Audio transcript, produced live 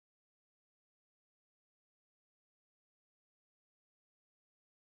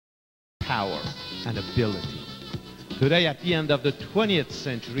power and ability. Today, at the end of the 20th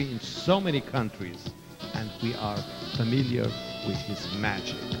century, in so many countries, and we are familiar with his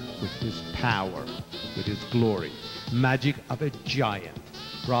magic, with his power, with his glory. Magic of a giant.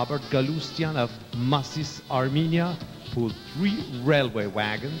 Robert Galustian of Masis, Armenia, pulled 3 railway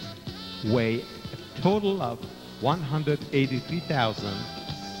wagons, weigh a total of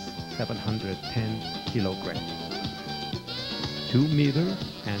 183,710 kilograms, 2 meters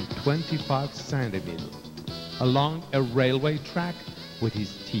and 25 centimeters, along a railway track with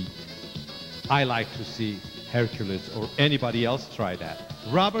his teeth. I like to see Hercules or anybody else try that.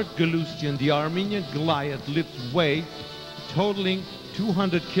 Robert Galustian, the Armenian Goliath, lifts weight totaling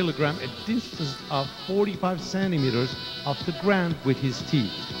 200 kilograms, a distance of 45 centimeters off the ground with his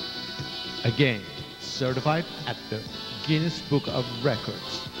teeth. Again, certified at the Guinness Book of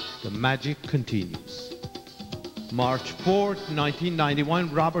Records. The magic continues. March 4th,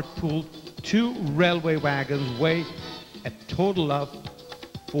 1991, Robert pulled 2 railway wagons, weigh a total of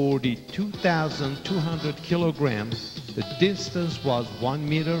 42,200 kilograms. The distance was 1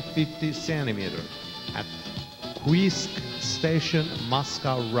 meter 50 centimeters at Kuisk Station,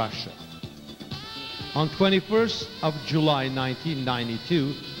 Moscow, Russia. On 21st of July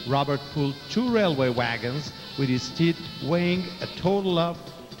 1992, Robert pulled 2 railway wagons with his teeth, weighing a total of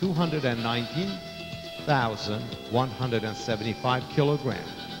 219,175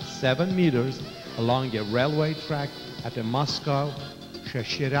 kilograms, 7 meters, along a railway track at the Moscow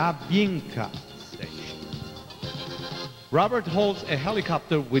Shesherabinka station. Robert holds a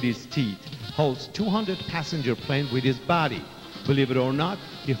helicopter with his teeth, holds 200 passenger planes with his body. Believe it or not,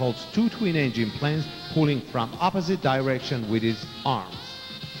 he holds 2 twin-engine planes pulling from opposite direction with his arms.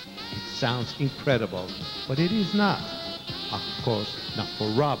 It sounds incredible, but it is not. Of course, not for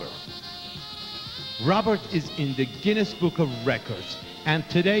Robert. Robert is in the Guinness Book of Records, and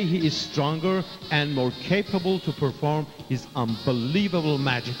today he is stronger and more capable to perform his unbelievable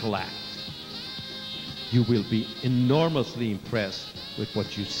magical act. You will be enormously impressed with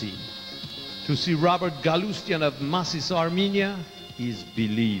what you see. To see Robert Galustian of Masis, Armenia, is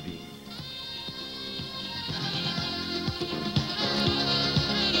believing.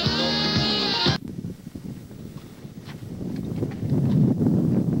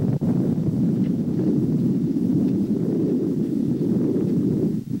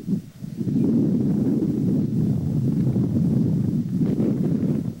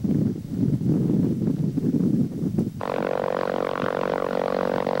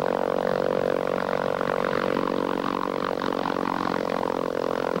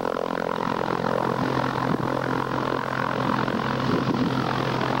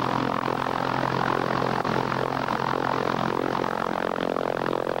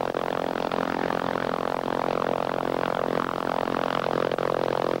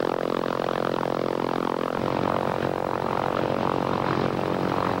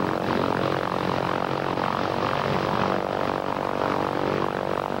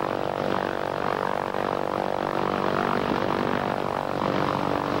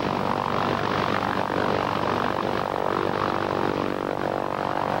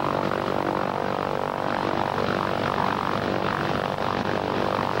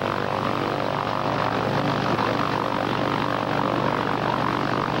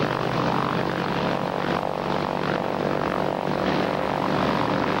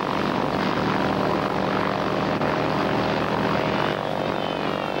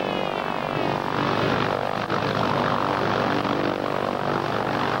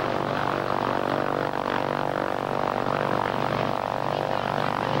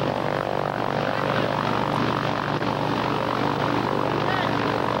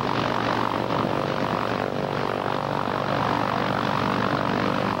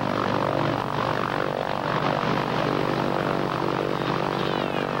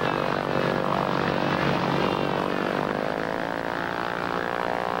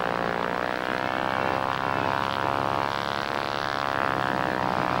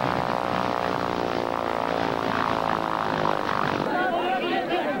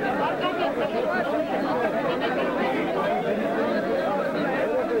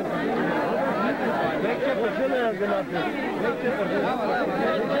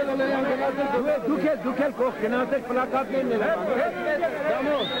 Dukel koch, genautek plakat nehmen.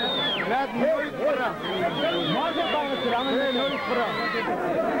 Vamos. Red nooit para. Morgen gaan we samen met nooit para.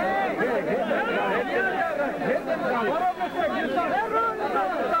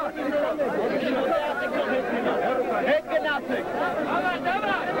 Het genautek.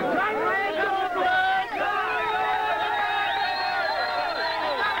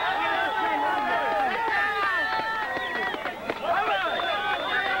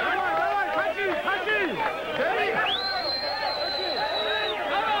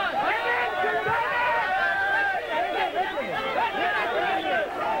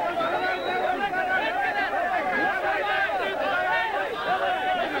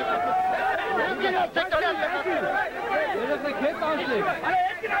 Gymnastik. Alle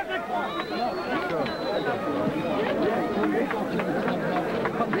Gymnastik.